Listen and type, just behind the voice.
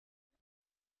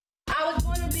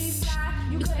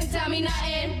You couldn't tell me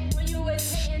nothing. When you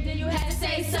was hating, then you had to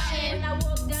say something. When I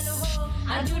walk down the hall,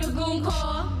 I do the goon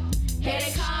call. Here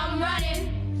they come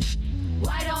running.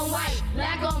 White on white,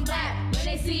 black on black. When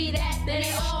they see that, then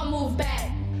they all move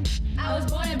back. I was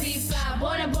born to be fly,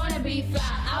 born to be fly.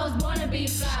 I was born to be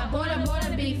fly, born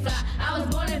to be fly. I was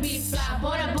born to be fly,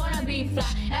 born to be fly.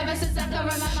 Ever since I can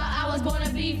remember, I was born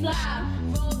to be fly.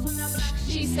 Rolls from the block,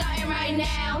 she's starting right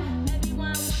now.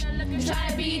 Everyone wanna look and try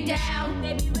to be down.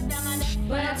 They be with down my neck,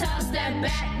 but I tell step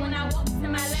back when I walk to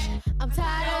my left. I'm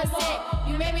tired of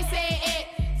it, you made me say it.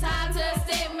 Time to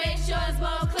stick, make sure it's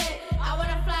bone click. I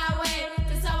wanna fly away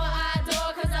to someone I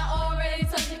adore, cause I already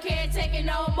told you can't take it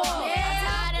no more. Yeah. I'm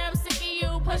tired and I'm sick of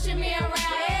you pushing me around.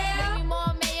 Yeah. Make me more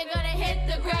man, you're gonna hit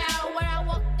the ground. When I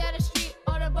walk down the street,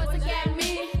 all the boys look at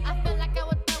me. I feel like I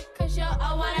would throw, cause you're a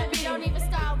wannabe. Don't even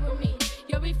start with me,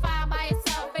 you'll be fine by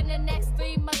yourself. In the next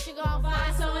 3 months, you're gonna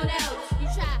find someone else. You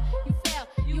try, you fail,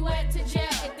 you went to jail.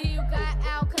 And then you got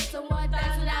out, cause someone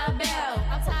dies without a bell.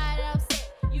 I'm tired and I'm sick,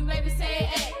 you made me say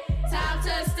it. Time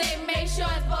to stick, make sure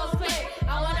it's both click.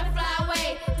 I wanna fly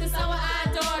away to someone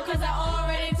I adore, cause I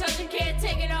already told you can't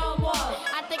take it no more.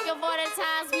 I think of all the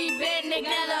times we've been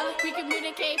together. We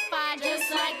communicate fine, just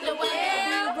like the weather.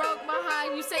 You broke my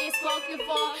heart, you say you spoken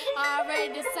for. I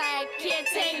already decided, can't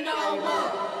take no more.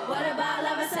 What about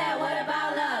love? I said, what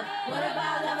about love? What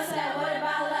about love? I said, what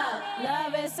about love?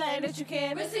 Love is something that you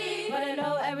can't receive, but I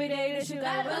know every day that you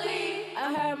gotta believe.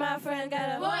 I heard my friend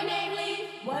got a boy named Lee,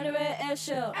 wondering if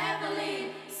she'll ever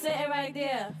leave. Sitting right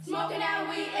there, smoking that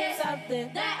weed is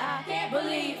something that I can't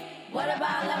believe. What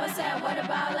about love? I said, what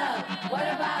about love? What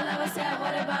about love? I said,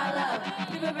 what about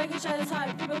love? People break each other's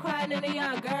heart, people crying in the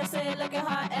yard. Girl say looking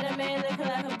hot, and a man looking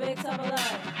like a big tub of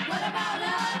love. What about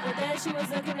love? But then she was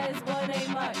looking at his boy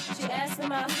named Mark. She asked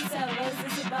him out, he said, what is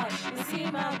this about? You see,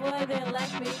 my boy didn't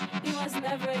like me, he was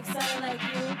never excited like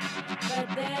you. But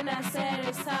then I said,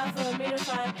 it's time for me to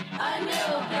find a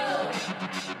new you.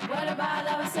 What about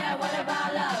love? I said, what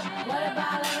about love? What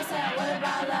about love? I said, what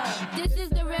about love? This is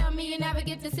the real me you never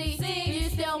get to see. You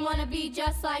still wanna be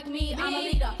just like me. I'm a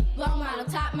leader, role model,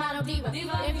 top model diva.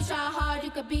 If you try hard,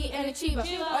 you could be an achiever.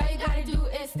 All you gotta do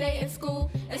is stay in school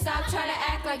and stop trying to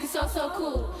act like you're so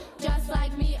cool. Just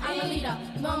like me, I'm a leader,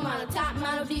 role model, top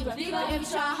model diva. If you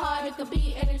try hard, you could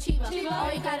be an achiever.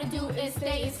 All you gotta do is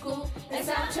stay in school and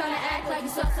stop trying to act like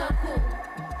you're so cool.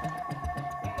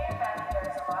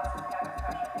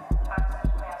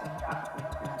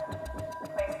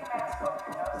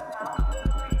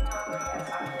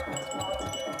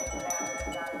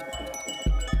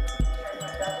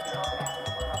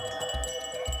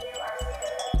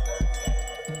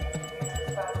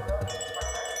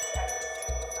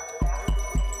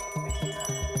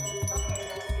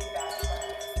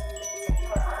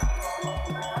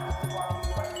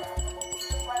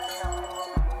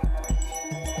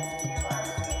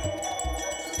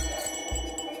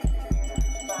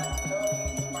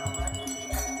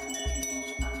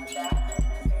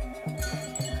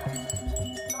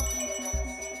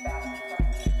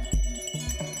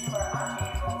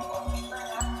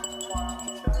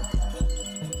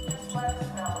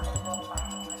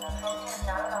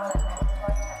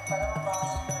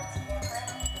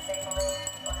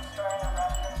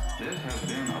 This has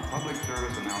been a public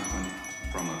service announcement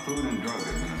from the Food and Drug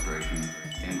Administration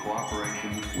in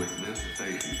cooperation with this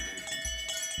station.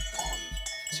 1,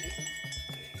 2,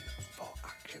 3, 4,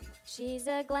 action. She's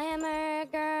a glamour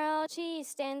girl, she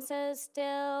stands so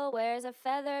still, wears a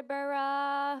feathered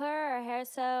bra, her hair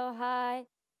so high.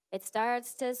 It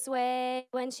starts to sway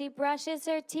when she brushes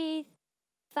her teeth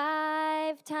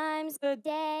 5 times a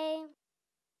day.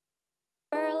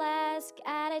 Burlesque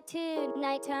attitude,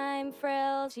 nighttime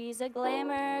frill. She's a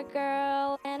glamour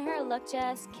girl and her look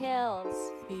just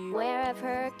kills. Beware of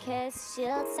her kiss,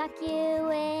 she'll suck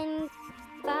you in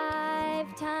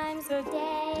 5 times a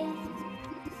day.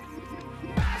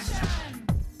 Fashion!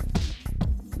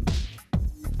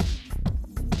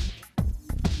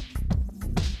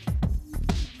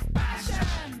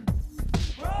 Fashion!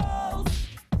 Rules!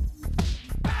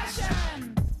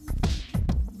 Fashion!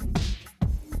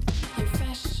 Your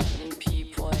fashion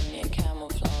people in your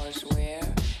camouflage wear,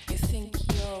 you think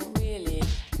you're really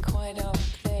quite up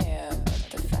there, but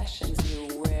the fashions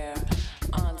you wear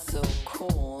aren't so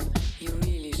cool. You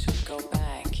really should go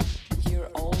back. You're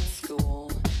old school.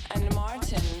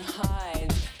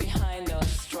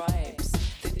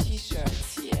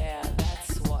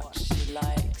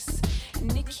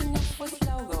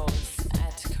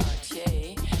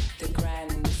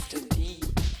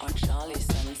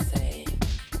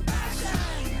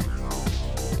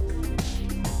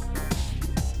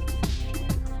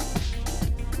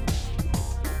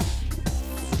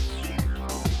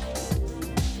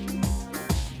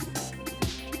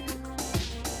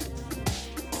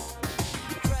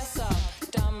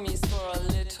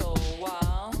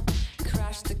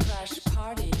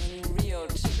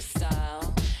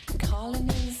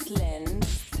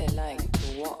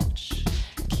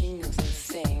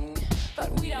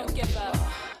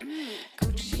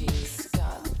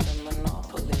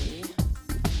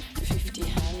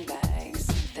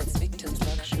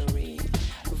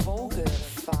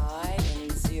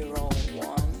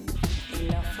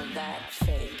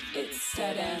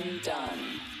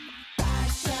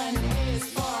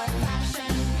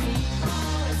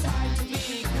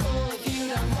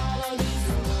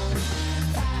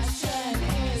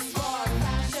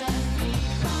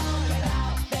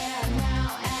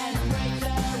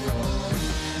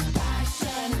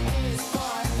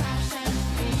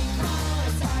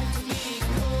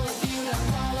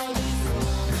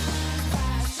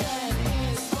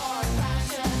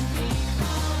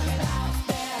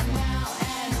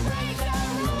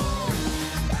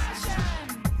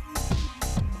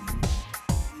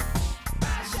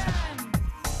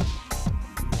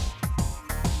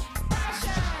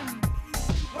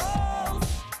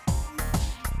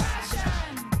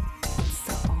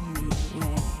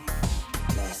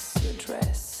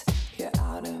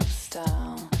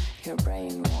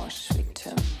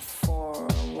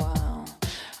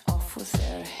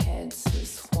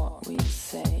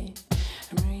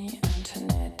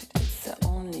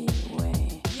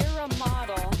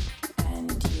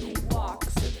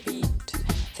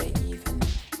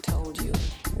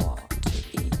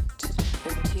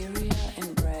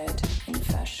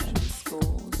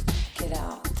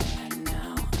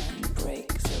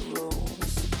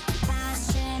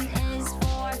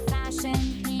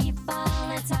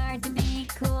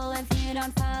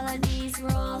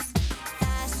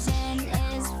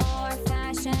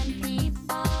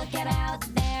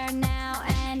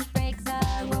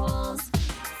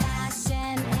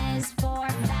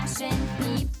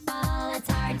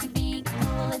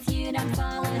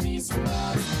 some more.